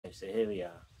So here we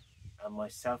are, on my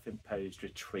self-imposed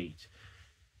retreat.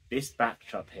 This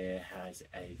backdrop here has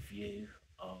a view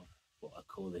of what I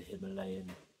call the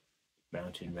Himalayan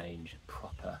mountain range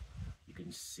proper. You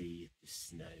can see the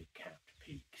snow-capped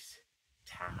peaks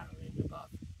towering above.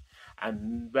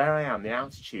 And where I am, the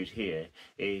altitude here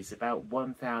is about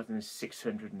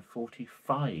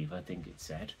 1,645, I think it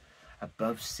said,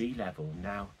 above sea level.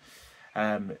 Now,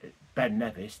 Ben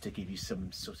Nevis, to give you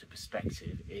some sort of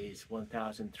perspective, is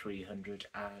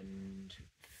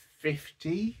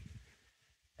 1,350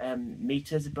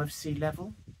 meters above sea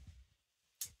level.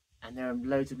 And there are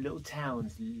loads of little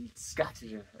towns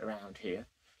scattered around here,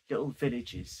 little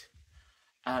villages.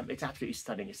 It's absolutely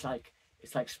stunning. It's like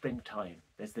springtime.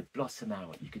 There's the blossom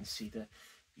out. You can see the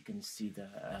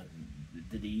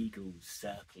eagles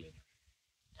circling,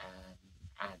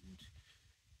 and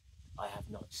I have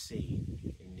not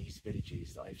seen in these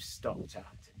villages that I've stopped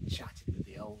at and chatted with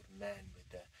the old men with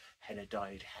the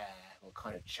henna-dyed hair, or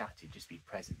kind of chatted, just be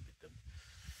present with them,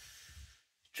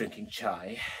 drinking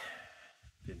chai,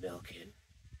 with milk in.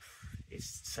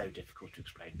 It's so difficult to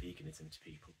explain veganism to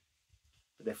people,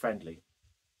 but they're friendly.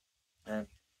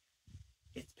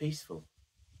 It's peaceful.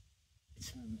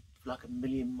 It's like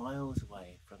 1,000,000 miles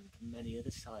away from many other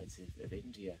sides of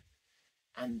India.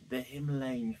 And the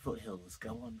Himalayan foothills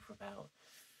go on for about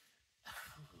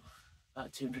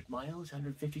 200 miles,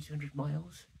 150, 200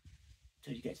 miles,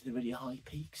 until you get to the really high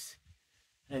peaks,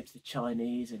 and over to the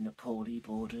Chinese and Nepali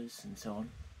borders and so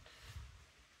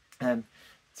on.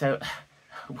 So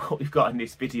what we've got in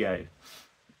this video,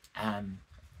 I'm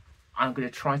going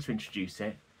to try to introduce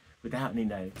it without any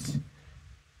notes.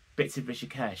 Bits of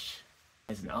Rishikesh.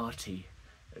 There's an arty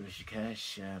at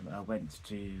Rishikesh. I went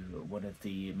to one of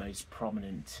the most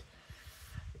prominent,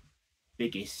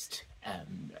 biggest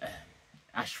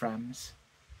ashrams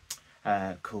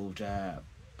called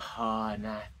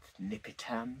Parnath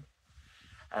Niketan,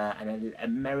 and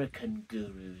American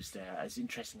gurus there. It was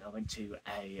interesting. I went to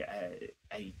a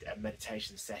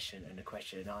meditation session and a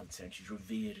question and answer, and she's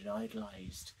revered and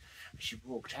idolised. She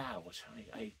walked out.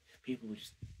 People were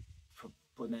just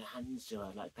putting their hands to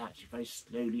her like that. She very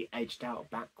slowly edged out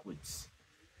backwards,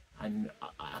 and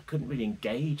I couldn't really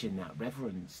engage in that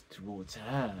reverence towards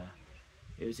her.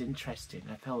 It was interesting.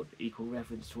 I felt equal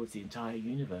reverence towards the entire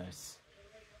universe.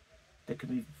 There can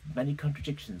be many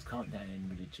contradictions, can't there, in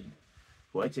religion?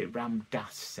 What is it Ram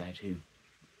Dass said, who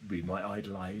we might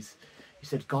idolise? He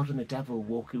said God and the devil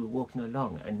were walking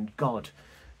along, and God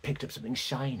picked up something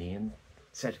shiny and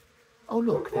said, "Oh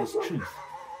look, there's truth."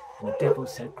 And the devil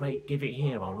said, "Great, give it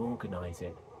here, I'll organise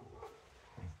it."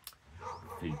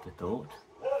 Food for thought.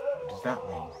 What does that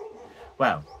mean?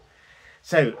 Well,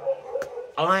 so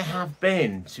I have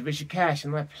been to Rishikesh,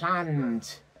 and I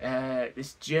planned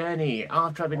this journey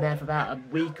after I've been there for about a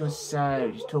week or so,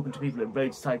 just talking to people at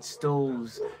roadside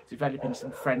stalls, developing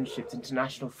some friendships,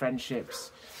 international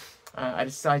friendships. I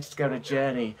decided to go on a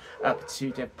journey up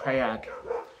to Devpreyag,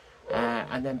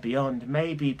 and then beyond,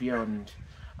 maybe beyond,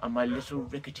 on my little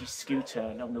rickety scooter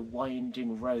along the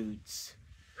winding roads.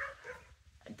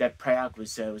 And Devpreyag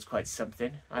was quite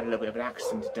something. I had a little bit of an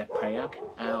accident at Devpreyag.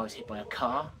 I was hit by a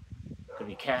car. Got to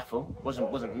be careful. It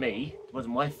wasn't me. It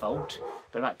wasn't my fault.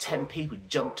 But about 10 people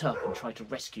jumped up and tried to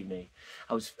rescue me.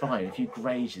 I was fine. A few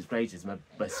grazes. My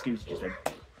scooter just went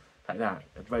like that.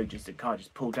 The car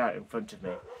just pulled out in front of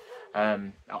me.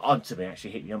 Onto me,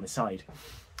 actually hit me on the side.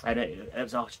 And it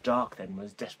was after dark then. I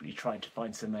was desperately trying to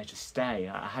find somewhere to stay.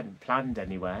 I hadn't planned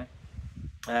anywhere,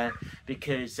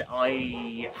 because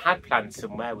I had planned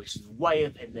somewhere which was way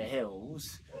up in the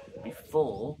hills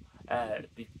before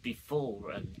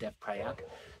Devpreyag,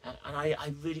 and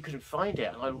I really couldn't find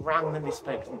it. And I rang them, they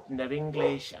spoke no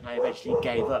English, and I eventually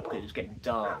gave up because it was getting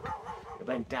dark. I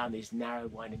went down these narrow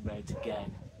winding roads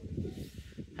again.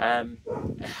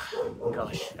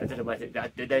 Gosh, I don't know whether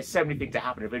there's so many things that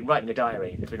happen. I've been writing a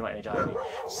diary.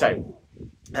 So,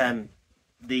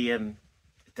 the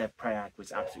Devpreyag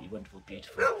was absolutely wonderful,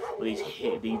 beautiful. All these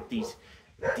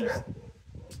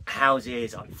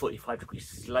houses on 45-degree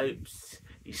slopes,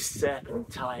 these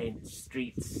serpentine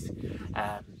streets,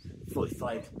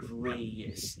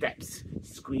 45-degree steps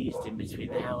squeezed in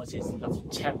between the houses, and lots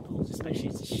of temples, especially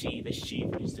to Shiva.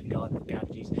 Shiva is the god of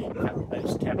Ganges. In fact,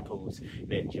 most temples in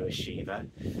India are Shiva.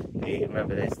 You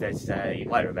remember there's you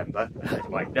might remember, you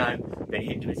might know, that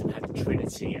Hinduism has a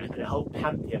trinity and a whole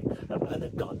pantheon of other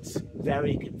gods.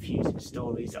 Very confusing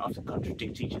stories that often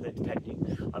contradict each other depending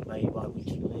on where you are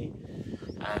regionally.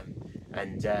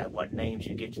 And what names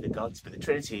you give to the gods, but the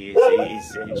trinity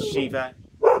is Shiva,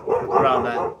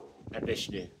 Brahma and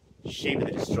Vishnu. Shiva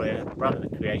the destroyer, Brahma the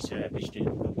creator, and Vishnu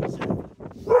the preserver.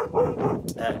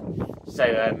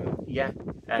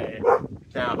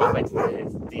 Now I went to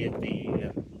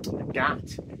the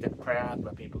Ghat in Devpreyag,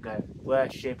 where people go and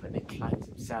worship and they cleanse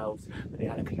themselves with the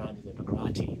Alakananda and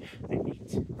Bhagirathi. They meet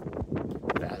the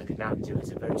Alakananda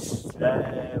as a very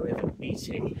slow river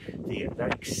meeting the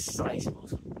very excitable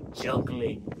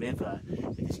juggling river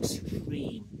with this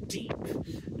extreme deep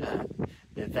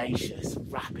vivacious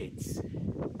rapids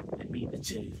that meet the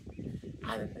two.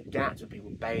 And then the Ghat, where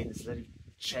people bathe, there's a lot of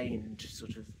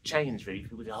chains really for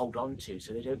people to hold on to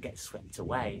so they don't get swept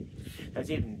away. There's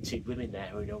even two women there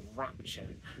who are in a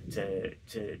rapture to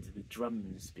the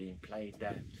drums being played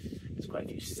there. There's quite a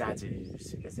few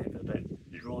sadhus as ever, but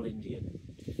they're all Indian.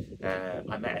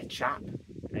 I met a chap,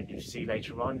 and you'll see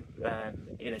later on,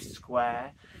 in a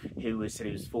square, who said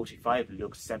he was 45 but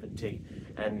looked 70,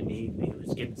 and he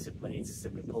was given some money to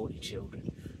some poorly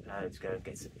children to go and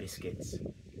get some biscuits.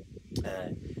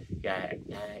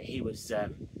 He was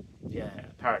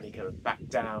apparently coming back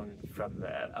down from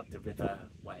up the river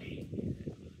where he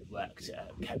worked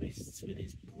at chemists with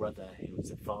his brother, who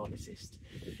was a pharmacist.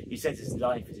 He says his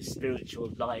life is a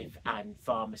spiritual life and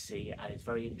pharmacy, and is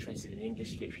very interested in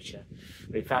English literature.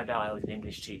 When he found out I was an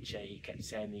English teacher, he kept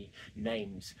saying the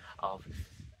names of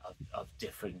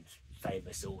different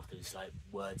famous authors like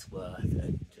Wordsworth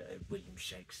and William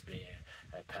Shakespeare,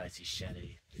 Percy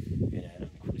Shelley, and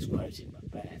was quoting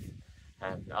Macbeth.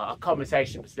 Our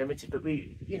conversation was limited, but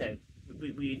we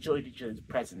enjoyed each other's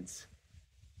presence.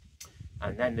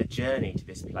 And then the journey to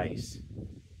this place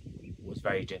was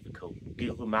very difficult.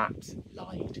 Google Maps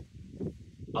lied.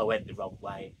 I went the wrong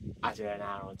way. Added an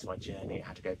hour onto my journey. I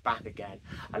had to go back again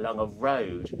along a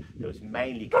road that was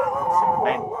mainly covered with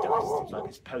cement dust. It was like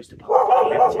it's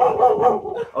post-apocalyptic.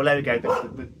 Oh, there we go.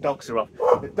 The dogs are off.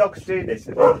 The dogs do this.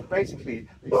 Basically,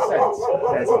 they sense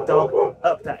there's a dog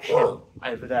up that hill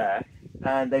over there,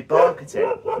 and they bark at it.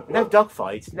 No dog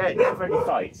fights. No, never any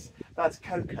fights. That's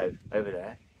Coco over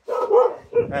there.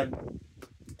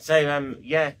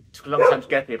 Took a long time to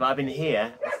get here, but I've been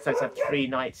here. I'm supposed to have 3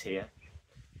 nights here.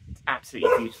 It's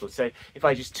absolutely beautiful. So if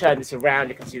I just turn this around,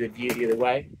 you can see the view the other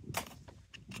way.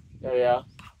 There we are,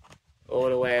 all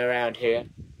the way around here.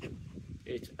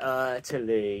 It's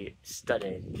utterly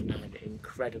stunning and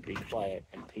incredibly quiet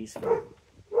and peaceful.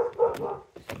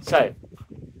 So,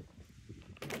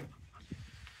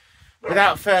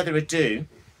 without further ado,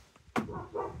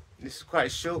 this is quite a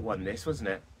short one, this, wasn't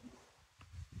it?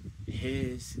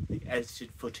 Here's the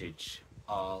edited footage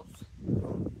of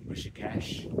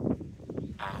Rishikesh,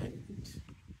 and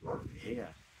here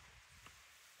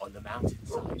on the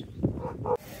mountainside.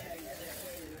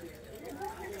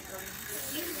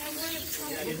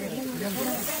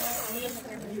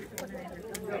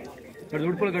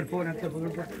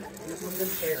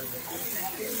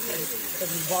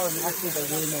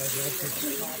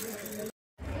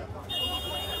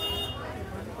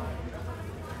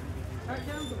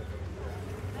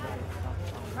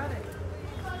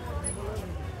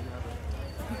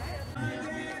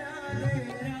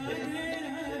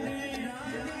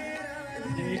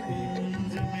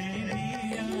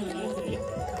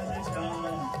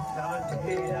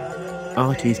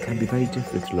 Artis can be very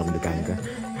different along the Ganga.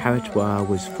 Haridwar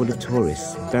was full of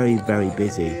tourists, very, very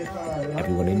busy,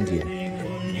 everyone Indian.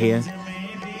 Here,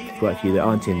 quite a few that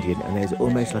aren't Indian, and there's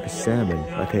almost like a sermon,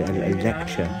 like a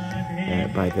lecture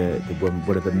by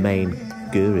one of the main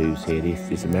gurus here,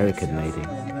 this American lady.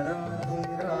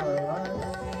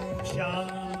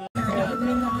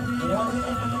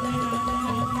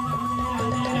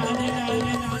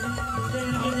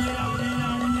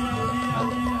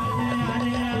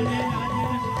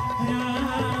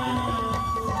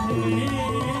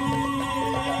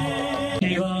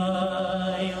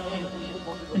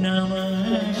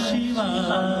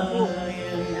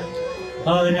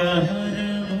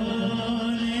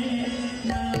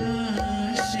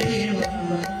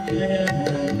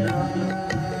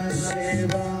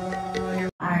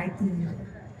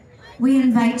 We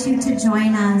invite you to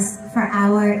join us for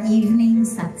our evening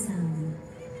satsang,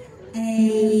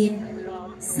 a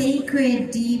sacred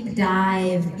deep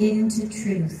dive into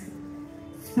truth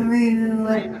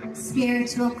through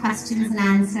spiritual questions and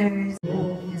answers.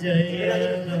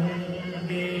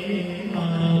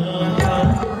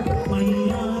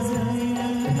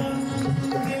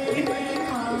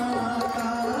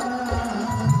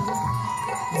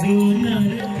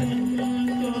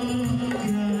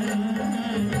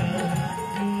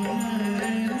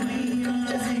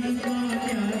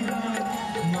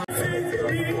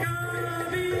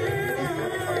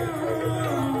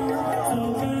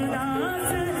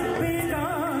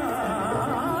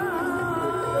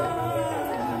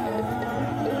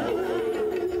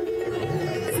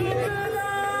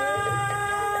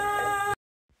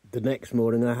 The next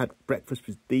morning I had breakfast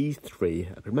with these three.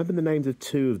 I can remember the names of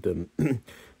two of them.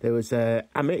 There was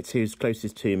Amit, who's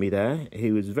closest to me there,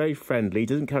 who was very friendly,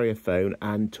 doesn't carry a phone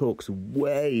and talks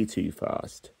way too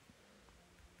fast.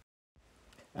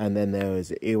 And then there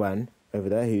was Iwan over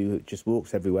there, who just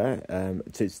walks everywhere,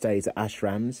 stays at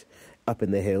ashrams up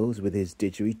in the hills with his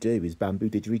didgeridoo, his bamboo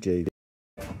didgeridoo.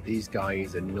 These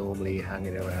guys are normally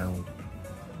hanging around.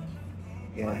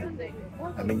 Yeah,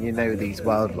 I mean, you know, these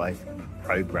wildlife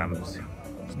programs,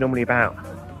 it's normally about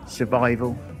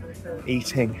survival,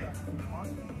 eating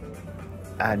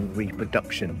and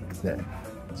reproduction, isn't it?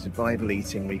 Survival,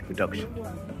 eating, reproduction,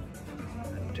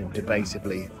 and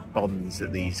basically bonds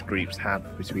that these groups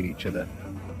have between each other.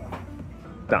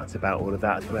 That's about all of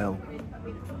that as well.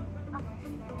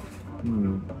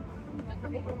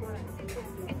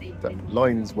 That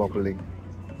line's wobbling.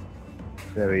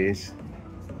 There he is.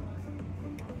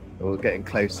 We're getting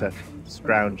closer,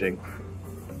 scrounging.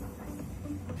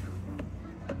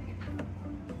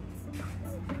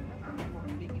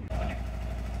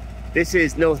 This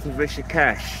is north of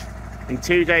Rishikesh. In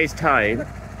 2 days' time,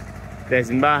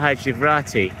 there's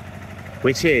Mahashivratri,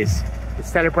 which is the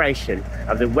celebration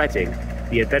of the wedding,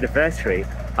 the anniversary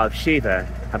of Shiva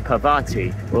and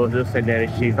Parvati, or also known as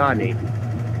Shivani.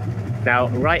 Now,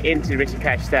 right into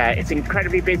Rishikesh there, it's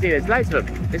incredibly busy. There's loads of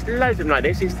them. There's loads of them like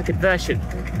this. It's the conversion.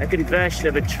 A conversion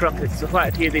of a truck. There's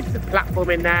quite a few. There's a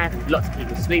platform in there. Lots of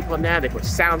people sleep on there. They put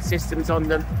sound systems on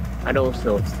them and all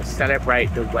sorts to celebrate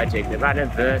the wedding, their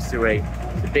anniversary.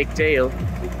 It's a big deal.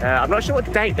 I'm not sure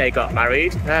what date they got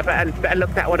married, but I better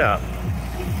look that one up.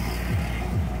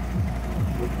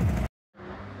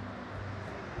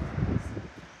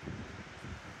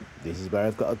 This is where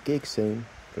I've got a gig soon,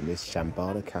 from this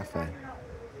Shambhala cafe.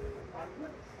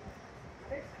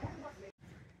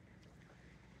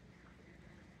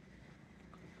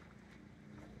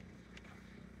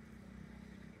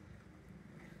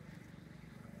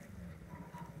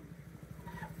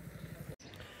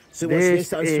 So what's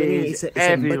this? I was swinging. It's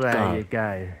a mud you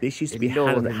go. This used to be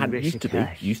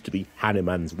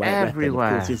Hanuman's way. Everywhere.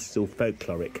 Of course, this is all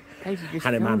folkloric.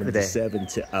 Hanuman is the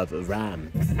servant of Ram,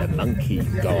 a monkey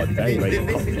god, very, very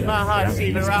popular.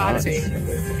 Mahashivratri.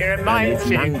 It reminds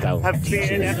you of being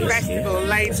in a festival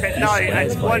late at night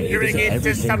and wandering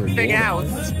into something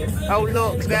else. Oh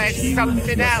look, there's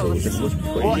something else.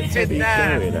 What's in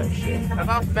there? I'm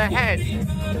off my head.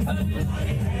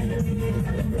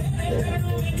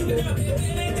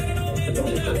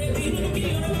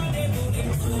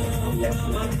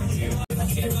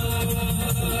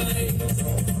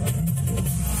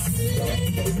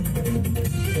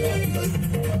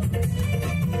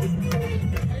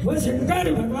 वो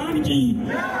शंकर भगवान की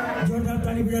जोरदार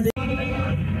ताली बजा दे।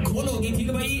 खोल होगी ठीक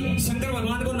है भाई, शंकर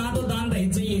भगवान को ना तो दान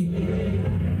रहित चाहिए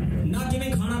ना कि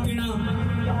में खाना पीना।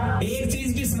 एक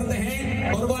चीज की शर्त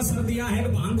है और वह शर्त यह है कि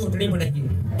भांग घोटनी पड़ेगी।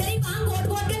 तेरी भांग घोट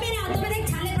घोट के मेरे हाथों में देख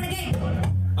छाले पड़ गए।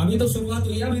 अभी तो शुरुआत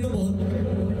हुई है, अभी तो बहुत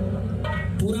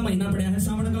पूरा महीना पड़ा है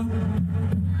सावन का।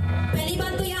 पहली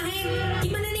बात तो यह है कि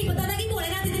मैंने नहीं पता था कि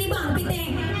भोलेनाथ इतनी भांग पीते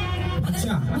हैं।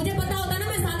 अच्छा, मुझे पता होता ना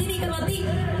मैं शादी नहीं करवाती।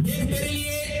 देख तेरे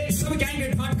लिए सब क्या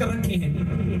गेट कर रखे हैं।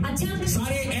 अच्छा,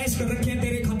 सारे ऐश कर रखे हैं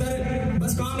तेरे खातर।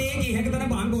 बस काम एक ही है कि तेरा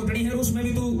भांग घोटनी है, उसमें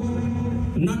भी तू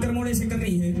नाकर मोड़े से कर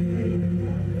रही है।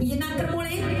 ये नाकर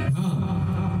मोड़े? हाँ।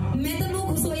 मैं तो वो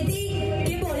खुश हुई थी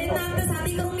कि भोलेनाथ से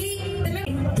शादी करूंगी।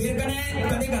 तेरे कने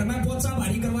कदे घर में पोछा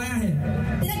भारी करवाया है?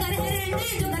 तेरा घर है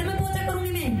रहने जो घर में पोछा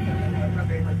करूंगी मैं।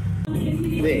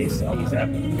 This is a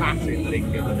massive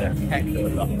lingam with a heck of a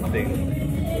lot of things.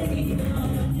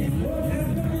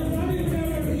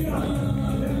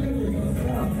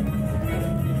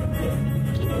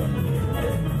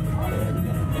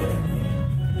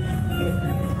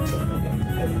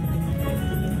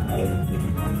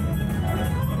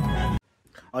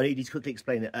 I need to quickly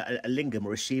explain that a lingam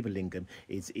or a Shiva lingam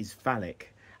is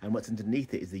phallic, and what's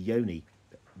underneath it is the yoni,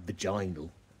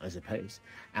 vaginal, I suppose,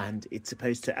 and it's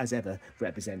supposed to, as ever,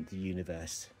 represent the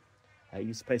universe.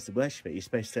 You're supposed to worship it. You're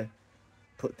supposed to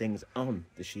put things on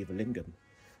the Shiva lingam.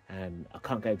 I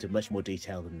can't go into much more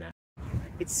detail than that.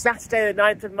 It's Saturday the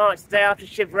 9th of March, the day after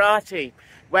Shivratri,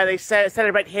 where they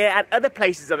celebrate here and other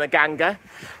places on the Ganga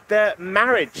the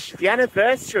marriage, the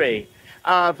anniversary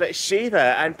of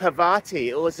Shiva and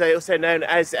Parvati, also known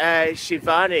as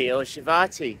Shivani or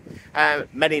Shivati,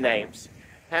 many names.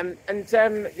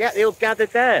 Yeah, they all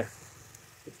gathered there.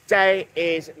 Today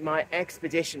is my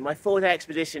expedition, my 4-day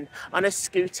expedition on a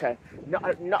scooter,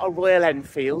 not a Royal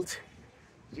Enfield,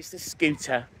 just a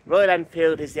scooter. Royal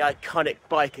Enfield is the iconic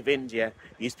bike of India.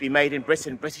 It used to be made in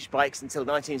Britain, British bikes until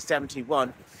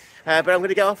 1971. But I'm going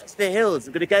to go off into the hills.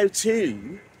 I'm going to go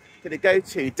to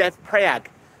Devpreyag,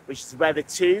 which is where the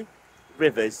two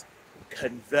rivers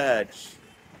converge.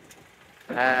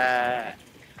 That's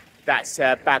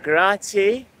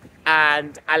Bhagirathi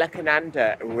and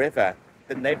Alakananda River.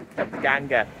 Then they become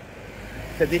Ganga.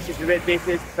 So this is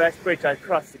the first bridge I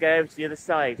crossed to go over to the other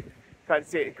side. Can't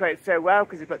see it quite so well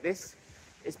because we've got this.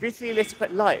 It's beautifully lit up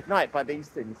at night by these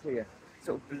things here,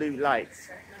 sort of blue lights.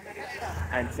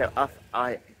 And so off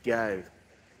I go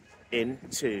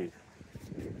into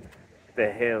the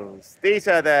hills. These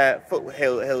are the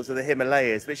foothills of the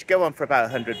Himalayas, which go on for about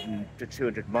 100 to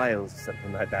 200 miles or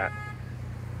something like that.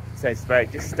 So it's where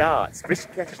it just starts.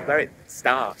 Rishikesh is where it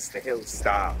starts, the hills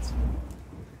start.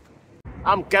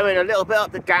 I'm going a little bit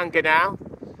up the Ganga now.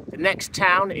 The next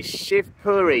town is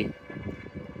Shivpuri.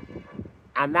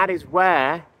 And that is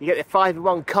where you get the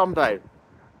 5-in-1 combo.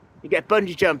 You get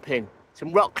bungee jumping,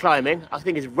 some rock climbing, I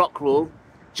think it's rock wall,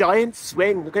 giant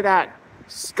swing, look at that.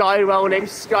 Sky rolling,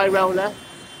 sky roller.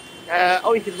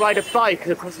 Or you can ride a bike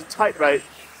across a tightrope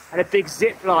and a big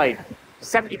zip line.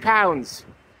 £70.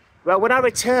 Well, when I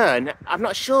return, I'm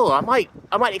not sure. I might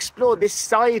explore this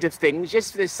side of things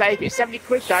just for the sake. It's 70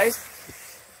 quid though.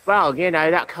 Well, you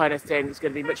know, that kind of thing is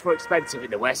going to be much more expensive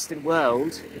in the Western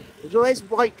world. There's always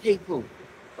white people.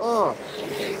 Oh,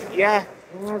 yeah,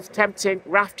 it's tempting.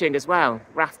 Rafting as well,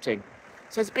 rafting.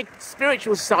 So there's a big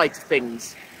spiritual side to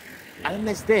things. And then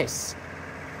there's this.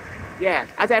 Yeah,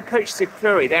 as I approach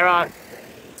Shivpuri,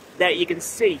 there you can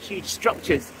see huge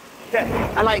structures that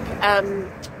are like,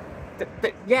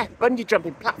 yeah, bungee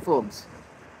jumping platforms.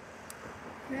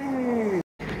 Yeah,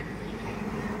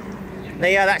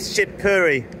 that's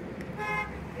Shivpuri.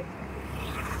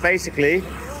 Basically,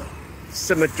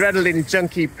 some adrenaline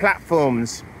junkie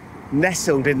platforms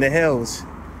nestled in the hills.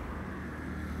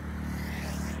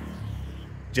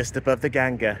 Just above the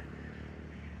Ganga.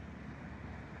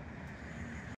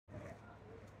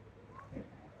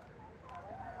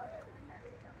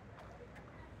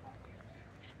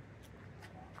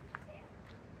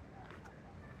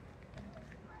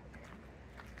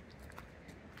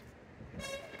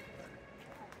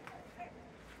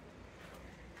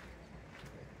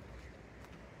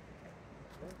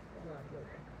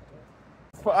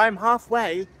 Well, I'm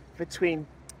halfway between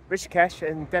Rishikesh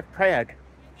and Devpreyag,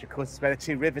 which of course is where the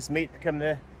two rivers meet, become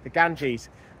the Ganges.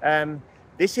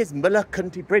 This is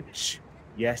Alakananda Bridge.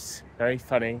 Yes, very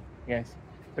funny, yes.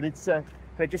 But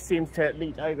it just seems to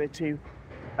lead over to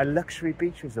a luxury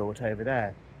beach resort over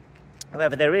there.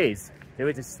 However, there is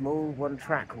a small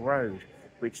one-track road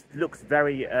which looks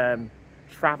very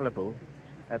travelable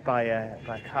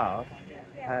by car,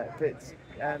 but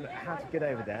how to get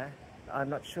over there, I'm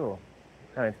not sure.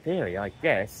 Now, in theory, I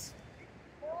guess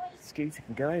a scooter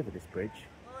can go over this bridge.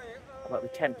 I might be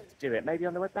tempted to do it, maybe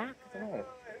on the way back, I don't know.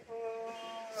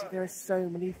 So there are so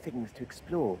many things to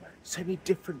explore, so many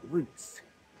different routes,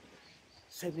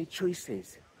 so many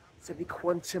choices, so many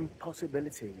quantum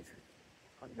possibilities,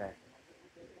 aren't there?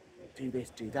 Do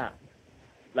this, do that.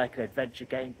 Like an adventure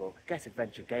game book. I guess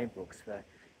adventure game books were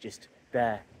just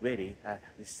there, really,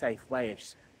 the safe way of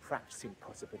just practicing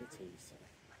possibilities.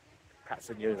 Perhaps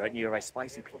a neuro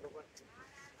spicy plot.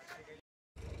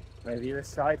 Over the other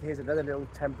side, here's another little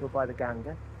temple by the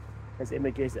Ganga. There's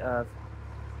images of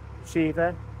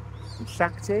Shiva and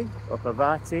Shakti, or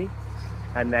Parvati,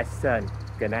 and their son,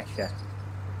 Ganesha.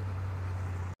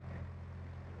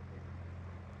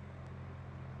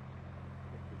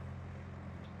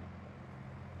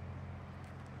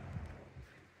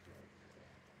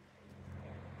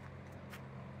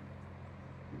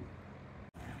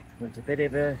 It's a bit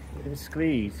of a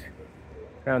squeeze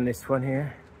around this one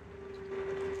here.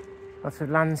 Lots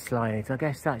of landslides. I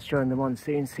guess that's during the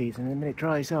monsoon season, and then it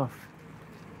dries off.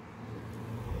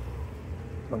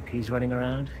 Monkeys running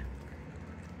around.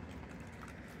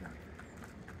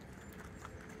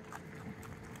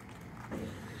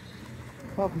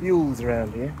 A lot of mules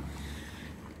around here.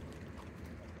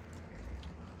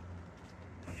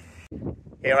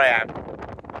 Here I am,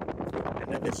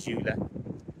 another Shula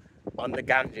on the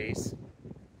Ganges.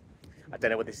 I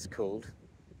don't know what this is called.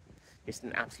 It's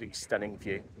an absolutely stunning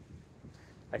view.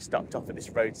 I stopped off at this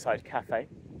roadside cafe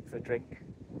for a drink,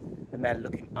 and they're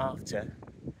looking after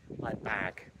my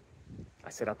bag. I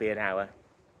said I'll be an hour.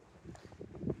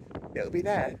 It'll be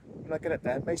there when I get up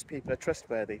there. Most people are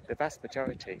trustworthy, the vast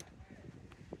majority.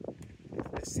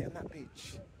 Let's sit on that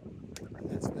beach, and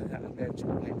that's where I'm going to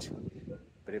write.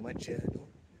 But in my journal,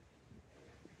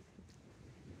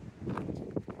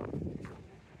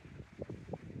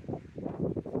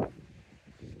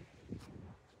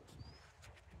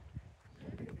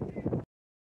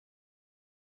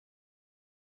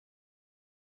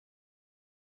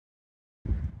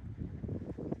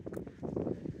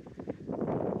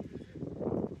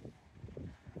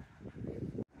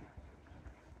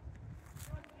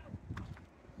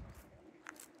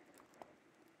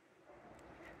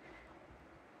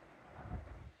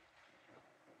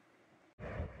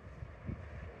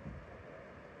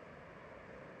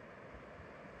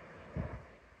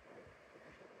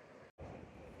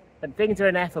 When things are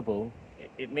ineffable,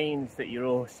 it means that you're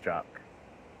awestruck.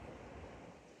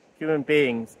 Human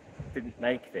beings didn't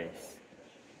make this.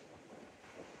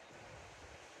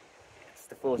 It's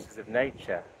the forces of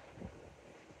nature.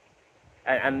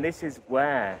 And this is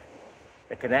where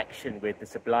the connection with the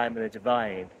sublime and the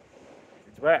divine,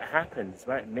 it's where it happens,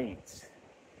 where it meets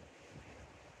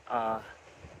our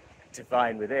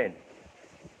divine within.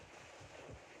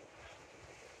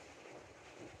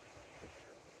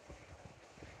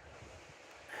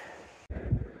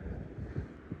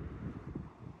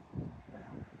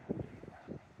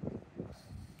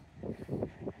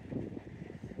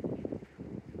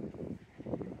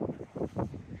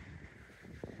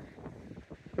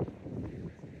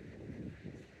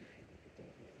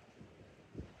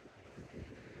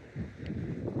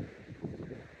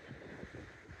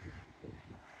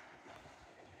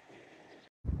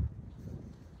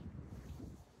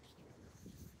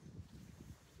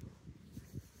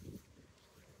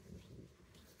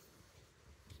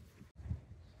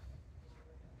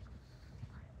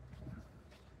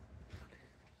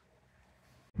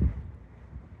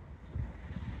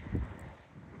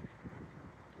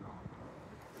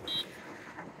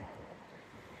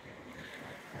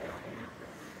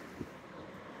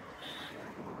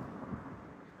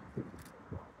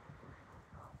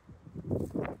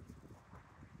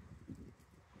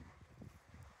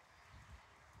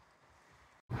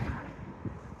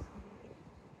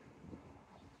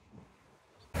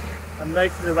 I'm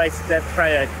most of the way to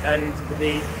Devpreyag, and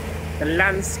the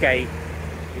landscape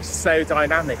is so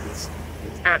dynamic. It's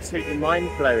absolutely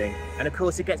mind-blowing, and of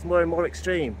course it gets more and more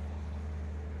extreme.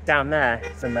 Down there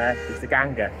somewhere is the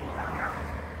Ganga.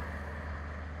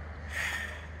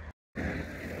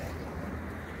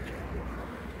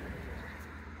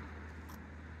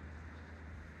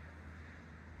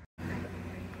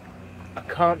 I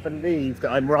can't believe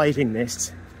that I'm riding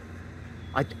this.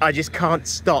 I just can't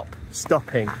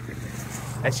stopping.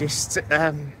 It's just,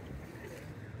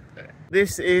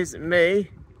 this is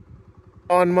me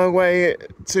on my way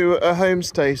to a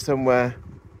homestay somewhere.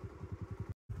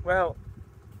 Well,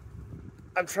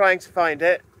 I'm trying to find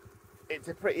it. It's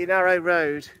a pretty narrow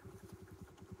road.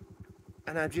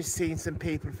 And I've just seen some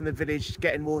people from the village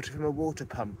getting water from a water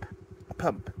pump.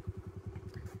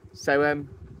 So, I'm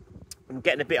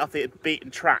getting a bit off the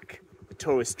beaten track, the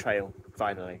tourist trail,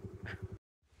 finally.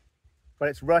 But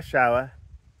it's rush hour,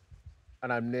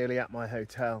 and I'm nearly at my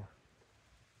hotel.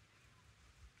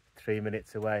 3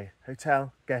 minutes away.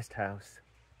 Hotel, guest house.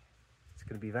 It's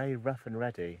going to be very rough and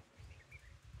ready.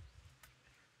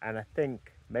 And I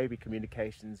think maybe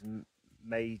communications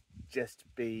may just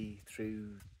be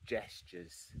through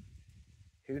gestures.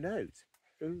 Who knows?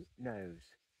 Who knows?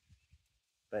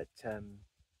 But,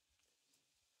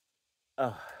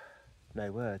 oh,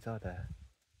 no words, are there?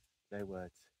 No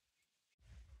words.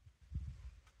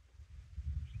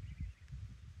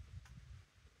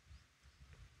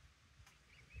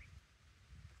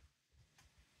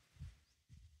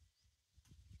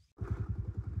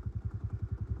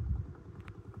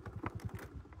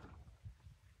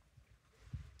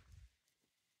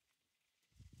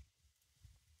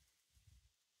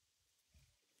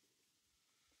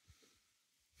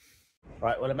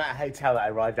 Right, well, I'm at a hotel that I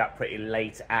arrived at pretty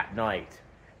late at night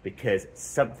because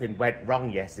something went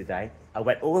wrong yesterday. I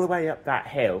went all the way up that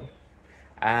hill,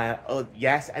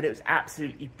 yes, and it was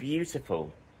absolutely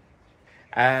beautiful.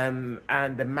 And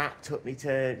the map took me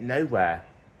to nowhere.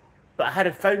 But I had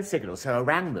a phone signal, so I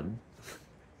rang them,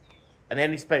 and they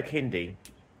only spoke Hindi.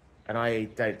 And I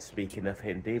don't speak enough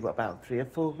Hindi, what, about 3 or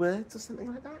 4 words or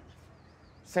something like that?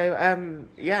 So,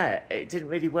 yeah, it didn't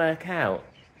really work out.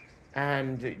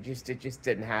 And it just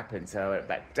didn't happen. So I went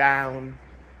back down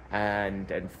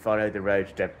and followed the road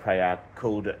to Devpreyag,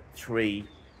 called at 3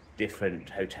 different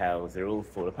hotels. They're all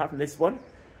full, apart from this one,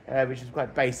 which is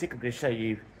quite basic. I'm going to show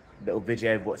you a little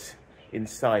video of what's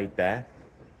inside there.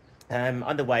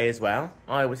 On the way as well,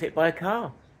 I was hit by a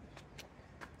car.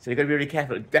 So you've got to be really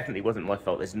careful. It definitely wasn't my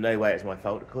fault. There's no way it's my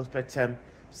fault, of course, but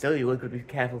still, you've got to be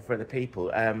careful for other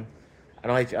people.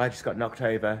 And I just got knocked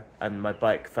over, and my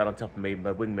bike fell on top of me.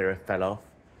 My wing mirror fell off.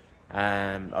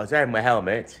 I was wearing my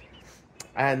helmet,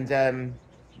 and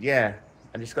yeah,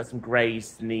 I just got some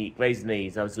grazed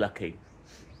knees. I was lucky.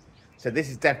 So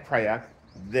this is Devpreyag.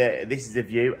 This is the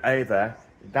view over.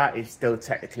 That is still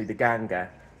technically the Ganga.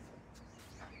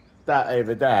 That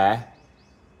over there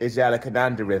is the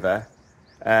Alakananda River.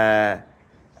 That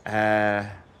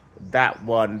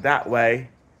one that way,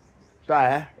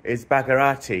 there is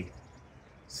Bhagirathi.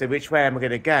 So which way am I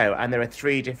going to go? And there are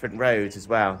 3 different roads as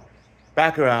well.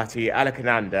 Bhagirathi,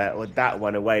 Alakananda, or that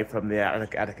one away from the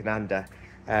Alakananda.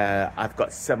 I've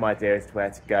got some idea as to where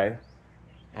to go,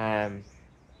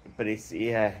 but it's,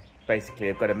 yeah, basically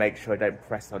I've got to make sure I don't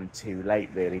press on too late,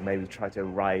 really. Maybe try to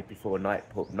arrive before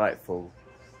nightfall.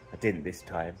 I didn't this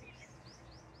time.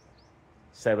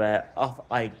 So off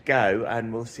I go,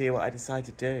 and we'll see what I decide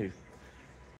to do.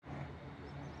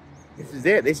 This is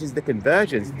it. This is the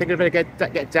convergence. I think I'm going to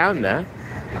get down there.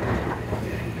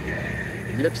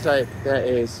 It looks like there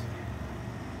is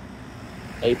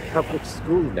a public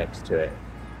school next to it.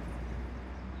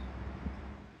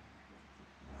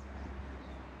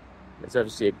 There's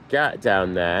obviously a ghat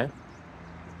down there.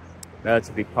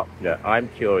 Relatively popular. I'm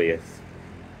curious.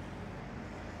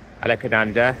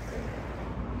 Alakananda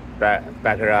and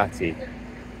Bhagirathi.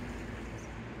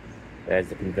 There's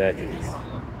the convergence.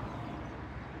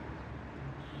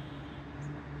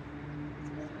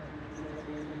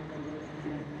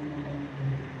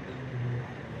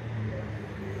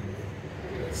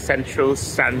 Central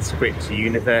Sanskrit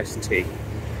University.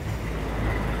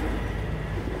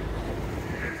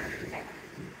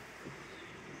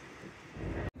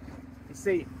 You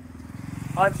see,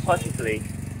 I'm possibly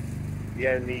the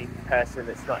only person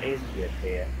that's not Indian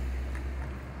here.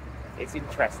 It's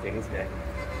interesting, isn't it?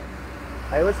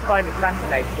 I always find it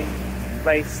fascinating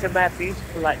where somewhere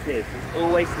beautiful like this is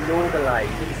always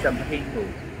normalised in some people.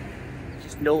 It's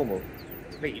just normal,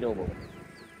 completely normal.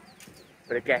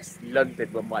 But I guess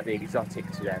London one might be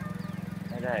exotic to them.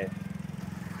 I know.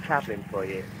 Travelling for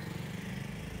you.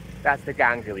 That's the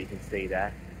Ganga we can see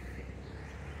there.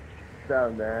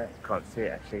 Down there, can't see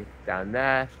it actually. Down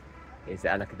there is the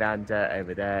Alakananda,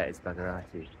 over there is Bhagirathi.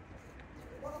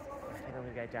 I think I'm going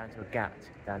to go down to a ghat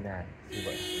down there. See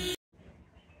what.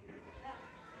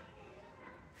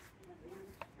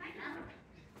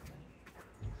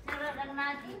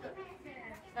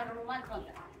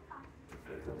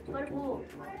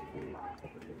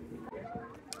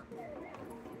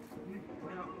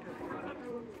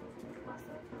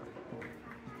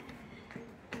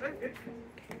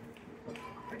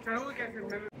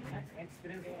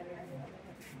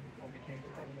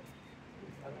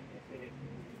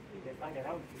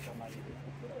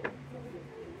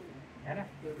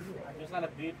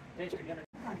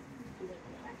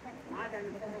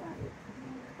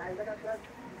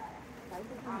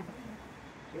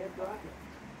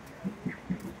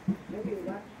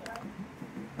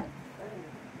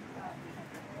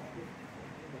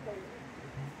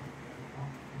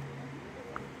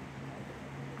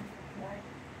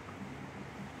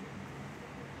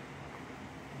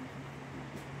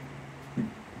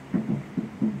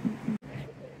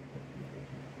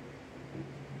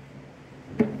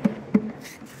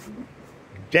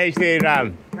 Jai Shri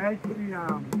Ram. Jai Shri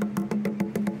Ram.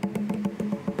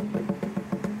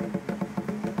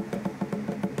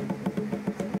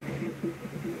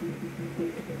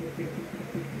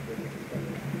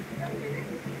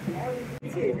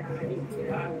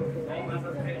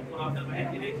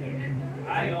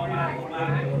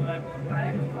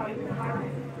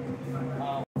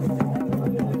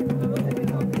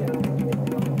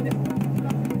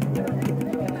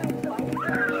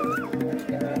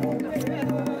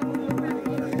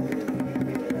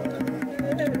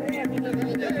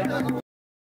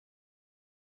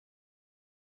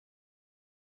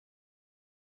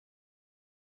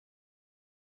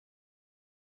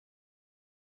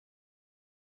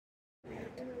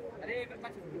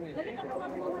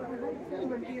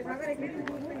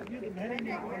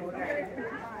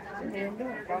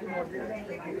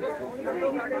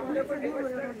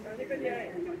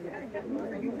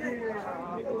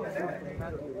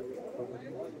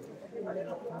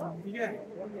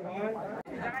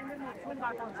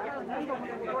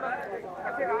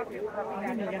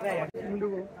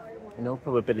 In all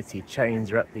probability,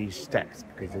 trains are up these steps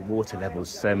because the water level is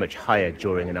so much higher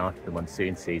during and after the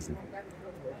monsoon season.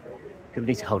 People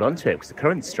need to hold on to it because the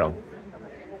current's strong.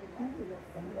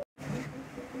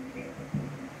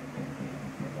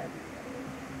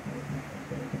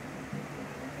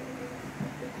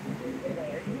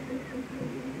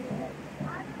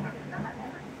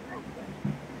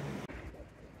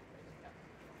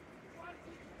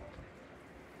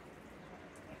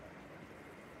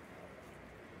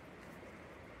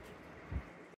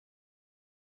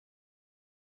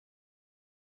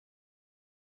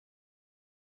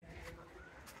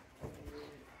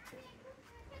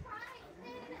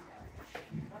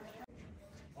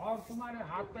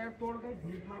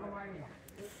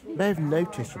 You may have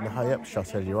noticed from the high up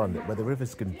shot earlier on that where the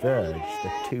rivers converge,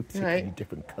 they're two particularly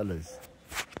different colours.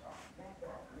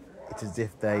 It's as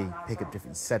if they pick up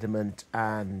different sediment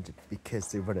and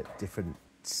because they run at different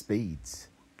speeds.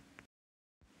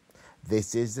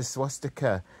 this is the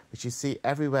swastika, which you see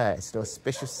everywhere. It's an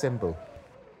auspicious symbol.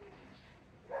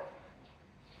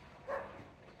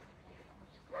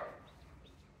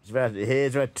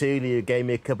 Here's Ratuli, who gave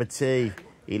me a cup of tea.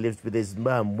 He lives with his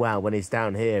mum. Well, when he's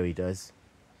down here, he does.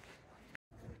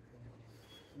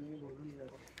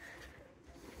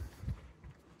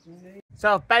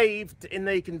 So I've bathed in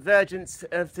the convergence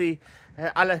of the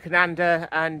Alakananda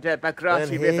and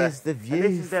Bhagirathi River. Here's the view. And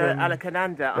this is the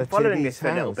Alakananda. I'm following this for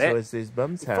a little bit. So his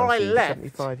mum's house. Before I left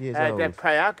 75 years old.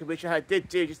 Devpreyag, which I did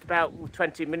do just about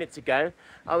 20 minutes ago,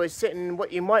 I was sitting in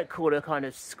what you might call a kind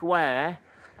of square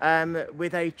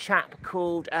with a chap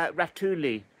called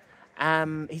Ratuli.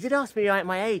 He did ask me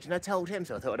my age, and I told him,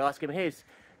 so I thought I'd ask him his.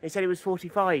 He said he was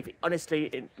 45. Honestly,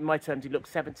 in my terms, he looked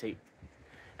 70.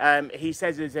 He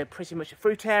says he's pretty much a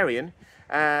fruitarian,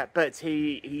 but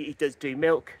he does do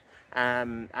milk,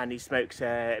 and he smokes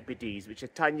bidis, which are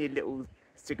tiny little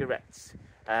cigarettes,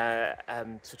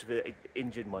 sort of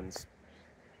Indian ones.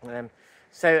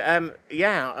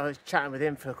 Yeah, I was chatting with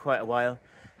him for quite a while,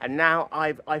 and now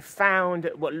I've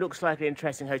found what looks like an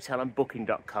interesting hotel on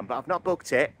Booking.com, but I've not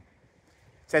booked it.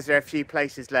 It says there are a few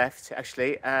places left,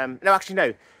 actually. No,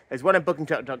 there's one on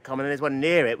Booking.com, and then there's one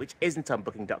near it, which isn't on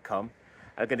Booking.com.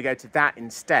 I'm going to go to that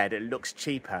instead. It looks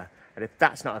cheaper. And if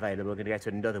that's not available, we're going to go to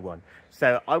another one.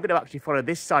 So I'm going to actually follow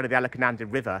this side of the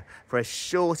Alakananda River for a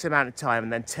short amount of time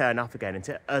and then turn off again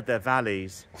into other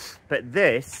valleys. But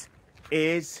this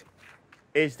is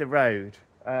the road.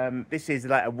 This is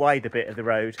like a wider bit of the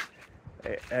road.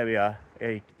 There we are.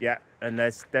 Yeah. And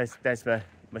there's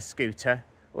my scooter,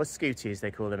 or scooty as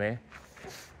they call them here.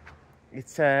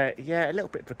 It's, yeah, a little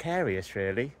bit precarious,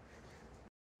 really.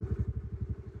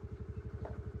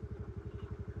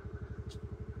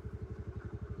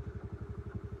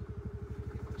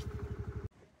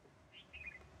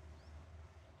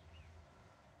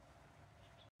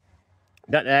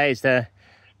 That there is the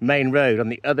main road on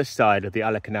the other side of the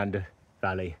Alakananda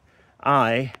Valley.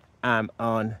 I am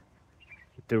on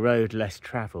the road less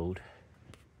travelled.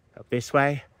 Up this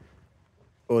way,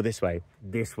 or this way,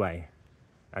 this way.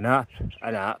 And up,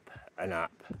 and up, and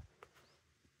up.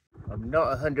 I'm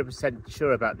not 100%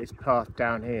 sure about this path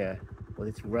down here, or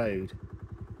this road.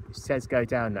 It says go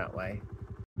down that way.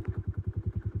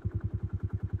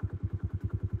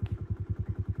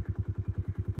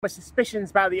 My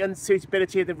suspicions about the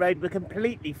unsuitability of the road were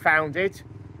completely founded.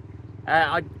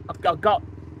 I got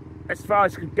as far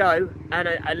as I could go, and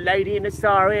a lady in a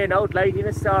sari, an old lady in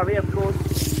a sari, of course,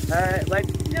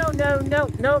 went, no,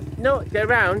 go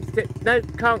round, no,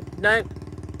 can't, no.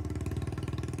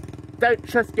 Don't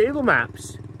trust Google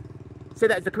Maps. So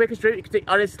that's the quickest route you could take.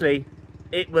 Honestly,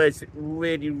 it was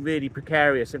really, really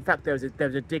precarious. In fact, there was a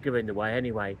digger in the way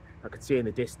anyway. I could see in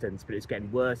the distance, but it's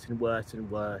getting worse and worse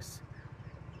and worse.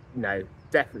 No,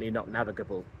 definitely not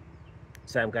navigable.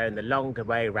 So I'm going the longer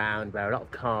way around, where a lot of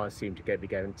cars seem to be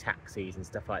going, taxis and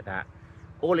stuff like that.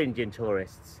 All Indian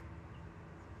tourists.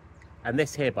 And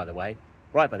this here, by the way,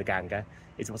 right by the Ganga,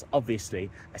 is what's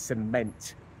obviously a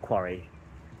cement quarry.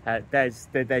 There's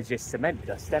just cement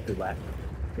dust everywhere,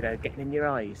 you know, getting in your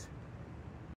eyes.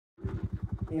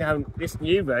 Now, this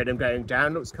new road I'm going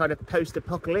down looks kind of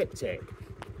post-apocalyptic.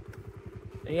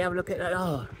 And you have a look at that,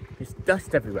 oh, there's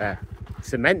dust everywhere.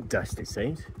 Cement dust, it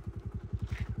seems.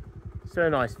 So a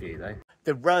nice view, though.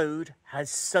 The road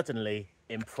has suddenly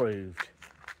improved.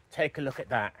 Take a look at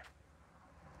that.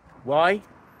 Why?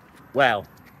 Well,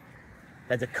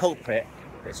 there's a culprit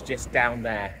that's just down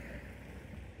there.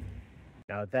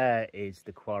 Now there is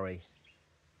the quarry.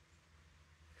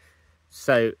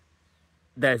 So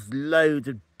there's loads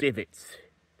of divots.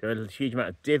 There are a huge amount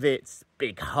of divots,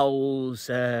 big holes,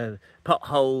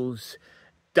 potholes,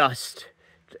 dust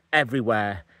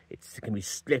everywhere. It can be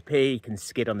slippy, you can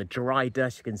skid on the dry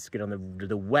dust, you can skid on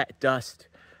the wet dust,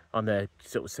 on the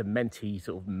sort of cementy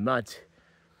sort of mud.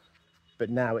 But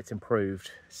now it's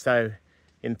improved. So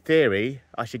in theory,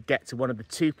 I should get to one of the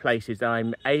two places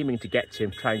I'm aiming to get to.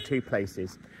 I'm trying two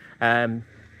places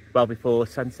well before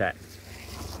sunset.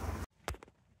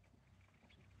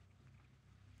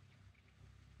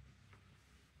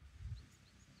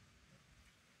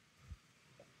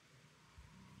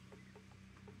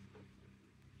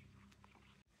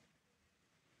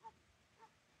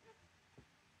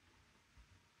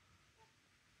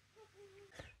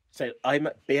 So I'm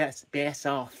at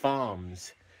BSR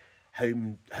Farms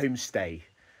homestay,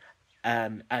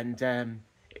 and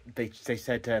they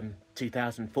said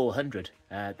 2,400.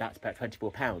 That's about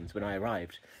 £24 when I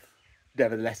arrived.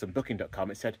 Nevertheless, on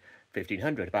Booking.com it said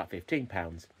 1,500, about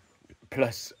 £15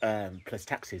 plus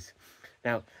taxes.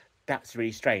 Now that's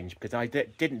really strange because I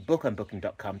didn't book on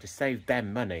Booking.com to save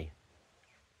them money.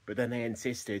 But then they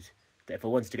insisted that if I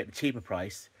wanted to get the cheaper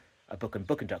price, I book on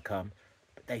booking.com,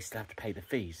 but they still have to pay the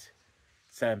fees.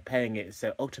 So I'm paying it.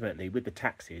 So ultimately, with the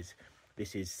taxes,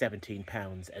 this is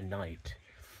 £17 a night,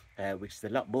 which is a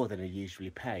lot more than I usually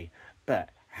pay. But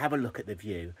have a look at the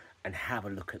view and have a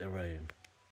look at the room.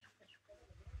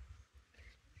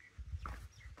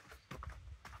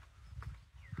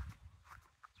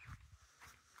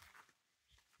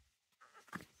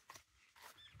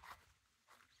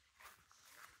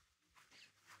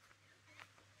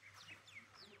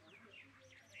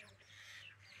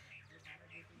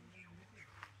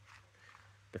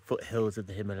 The foothills of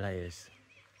the Himalayas.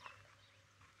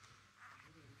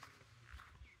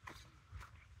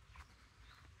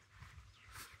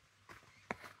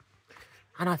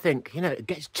 And I think, you know, it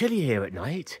gets chilly here at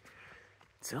night.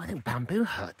 So I think bamboo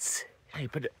huts. Hey,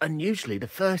 but unusually, the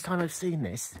first time I've seen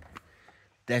this,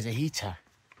 there's a heater.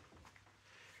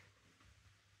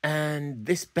 And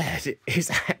this bed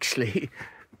is actually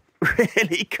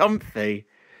really comfy.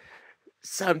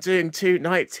 So I'm doing 2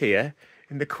 nights here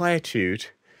in the quietude.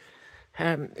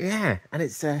 Yeah, and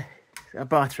it's a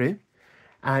bathroom.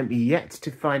 I'm yet to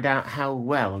find out how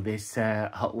well this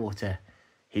hot water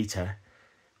heater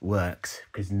works,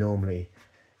 because normally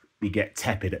we get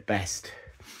tepid at best.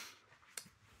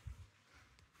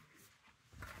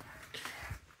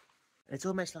 It's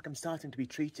almost like I'm starting to be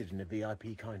treated in a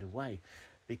VIP kind of way,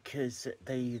 because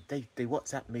they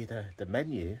WhatsApp me the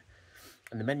menu,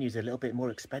 and the menu's a little bit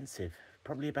more expensive,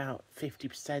 probably about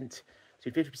 50%,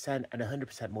 between 50% and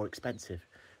 100% more expensive.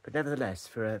 But nevertheless,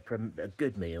 for a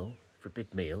good meal, for a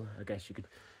big meal, I guess you could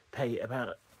pay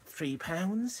about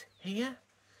 £3 here.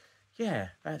 Yeah,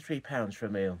 about £3 for a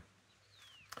meal.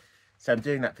 So I'm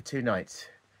doing that for 2 nights.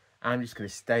 I'm just going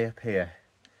to stay up here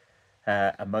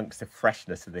amongst the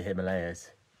freshness of the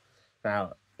Himalayas.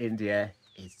 Now, India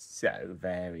is so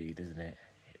varied, isn't it?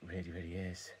 It really, really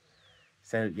is.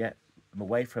 So yeah, I'm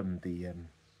away from the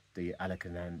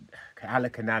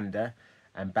Alakananda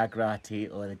and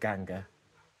Bhagirathi or the Ganga.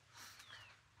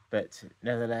 But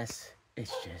nevertheless,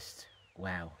 it's just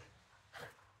wow.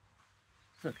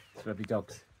 Look, it's lovely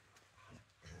dogs.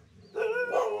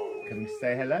 Come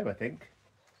say hello, I think.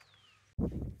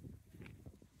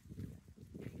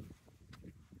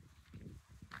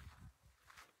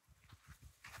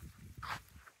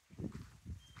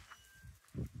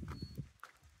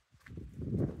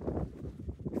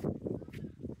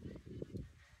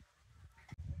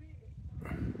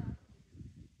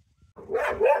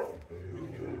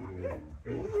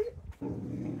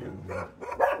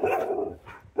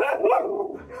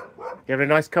 You having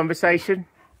a nice conversation?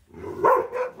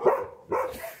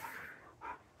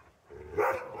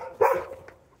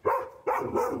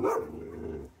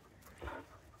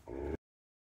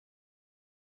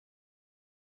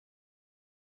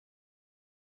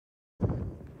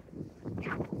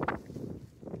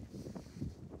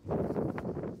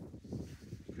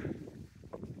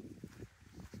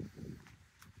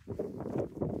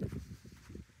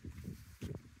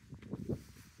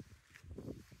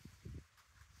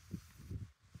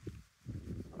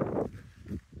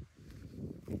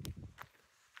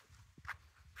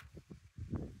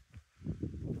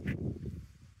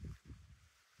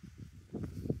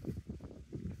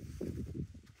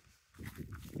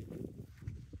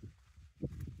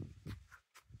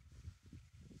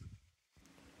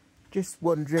 Just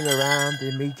wandering around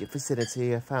the immediate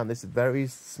vicinity, I found this very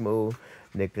small,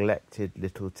 neglected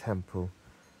little temple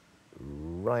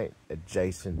right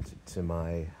adjacent to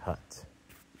my hut.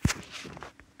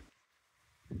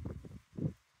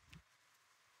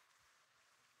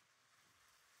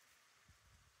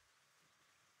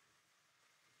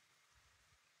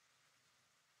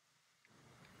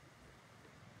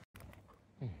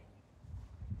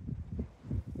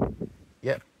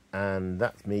 Yep, and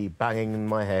that's me banging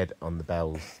my head on the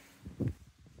bells.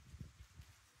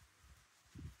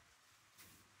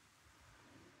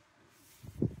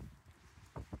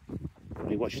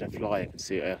 Probably watching her fly and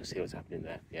see what's happening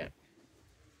there. Yeah.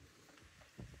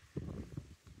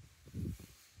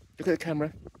 Look at the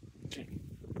camera.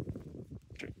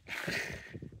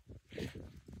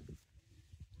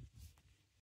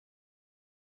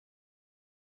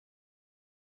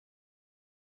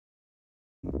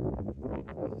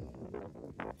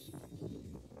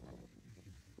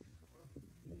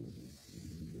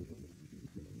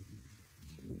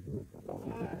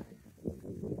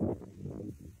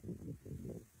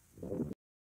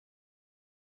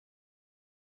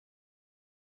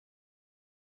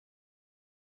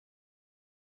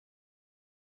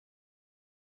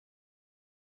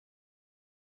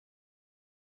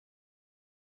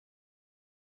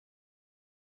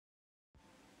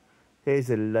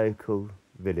 Here's a local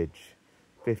village,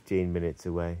 15 minutes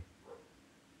away.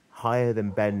 Higher than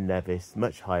Ben Nevis,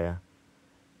 much higher.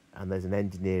 And there's an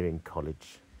engineering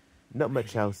college. Not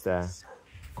much else there. So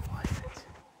quiet.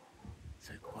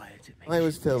 So quiet. I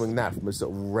was filming that from a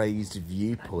sort of raised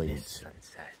viewpoint.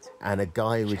 And a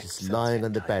guy was just lying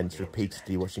on the bench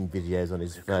repeatedly watching videos on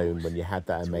his phone when you had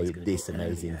that this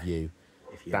amazing view.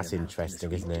 That's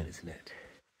interesting, isn't it?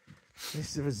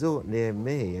 This is a resort near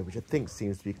me, which I think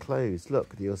seems to be closed.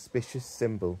 Look, the auspicious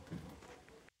symbol.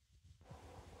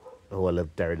 Oh, I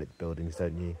love derelict buildings,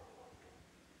 don't you?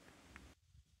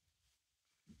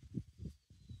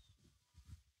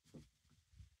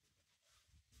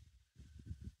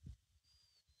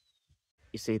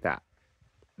 You see that?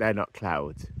 They're not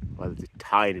clouds. Well, there's a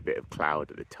tiny bit of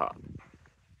cloud at the top.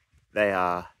 They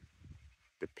are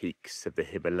the peaks of the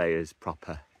Himalayas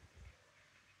proper.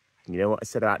 And you know what I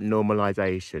said about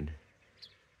normalisation?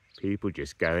 People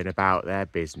just going about their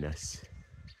business.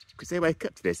 Because they wake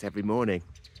up to this every morning.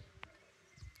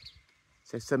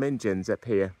 So some Indians up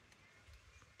here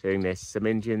doing this. Some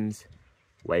Indians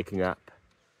waking up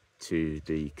to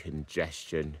the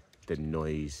congestion, the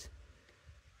noise,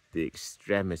 the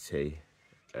extremity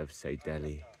of, say,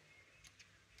 Delhi.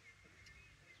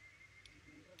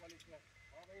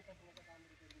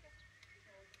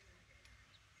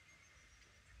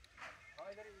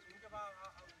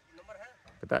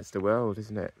 But that's the world,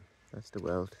 isn't it? That's the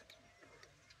world.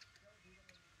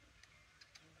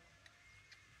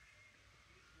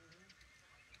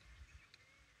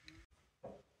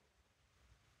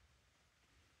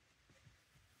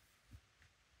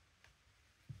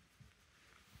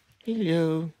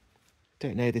 Hello.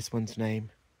 Don't know this one's name.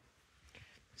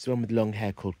 It's the one with long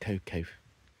hair called Coco.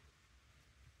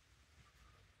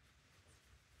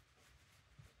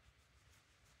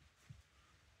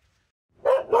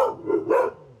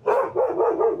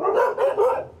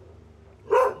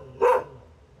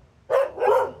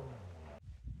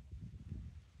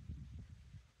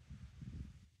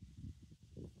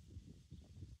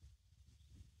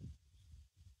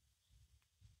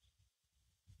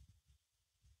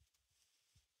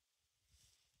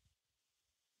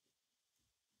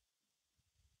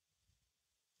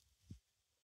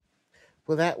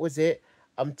 Well, that was it.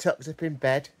 I'm tucked up in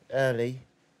bed early.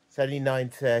 It's only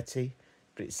 9:30,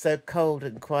 but it's so cold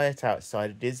and quiet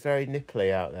outside. It is very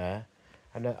nipply out there.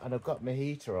 And I've got my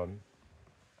heater on.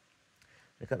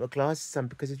 I've got my glasses on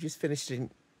because I've just finished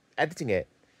editing it.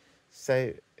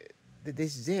 So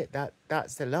this is it.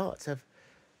 That's the lot.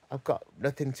 I've got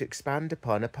nothing to expand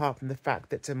upon apart from the fact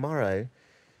that tomorrow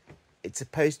it's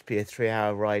supposed to be a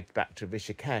 3-hour ride back to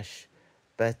Rishikesh.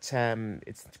 But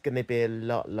it's going to be a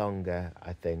lot longer,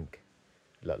 I think.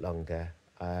 A lot longer.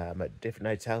 I'm at a different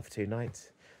hotel for 2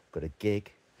 nights. I've got a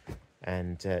gig.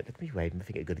 And look at me waving. I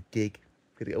think I've got a gig.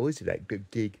 I always do that, good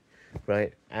gig.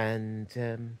 Right. And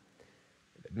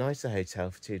nicer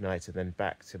hotel for 2 nights. And then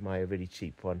back to my really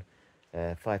cheap one.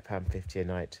 £5.50 a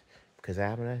night. Because I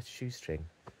am on a shoestring.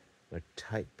 On a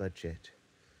tight budget.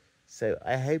 So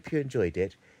I hope you enjoyed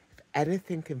it. If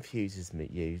anything confuses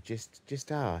you,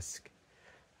 just ask.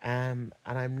 And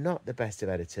I'm not the best of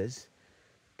editors,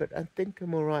 but I think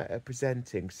I'm all right at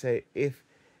presenting. So if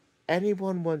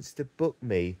anyone wants to book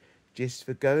me just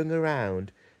for going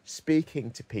around,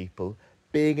 speaking to people,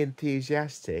 being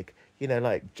enthusiastic, you know,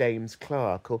 like James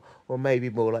Clark, or maybe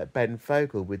more like Ben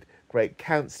Fogle with great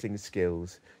counselling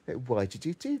skills. Why did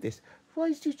you do this? Why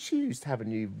did you choose to have a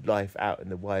new life out in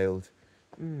the wild?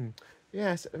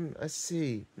 Yes, I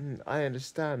see. I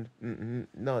understand.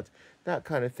 Nod. That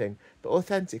kind of thing. But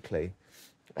authentically,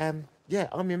 yeah,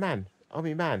 I'm your man. I'm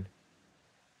your man.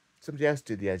 Somebody else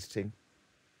do the editing.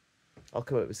 I'll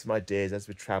come up with some ideas as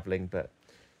we're travelling, but,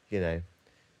 you know,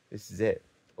 this is it.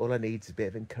 All I need is a bit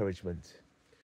of encouragement.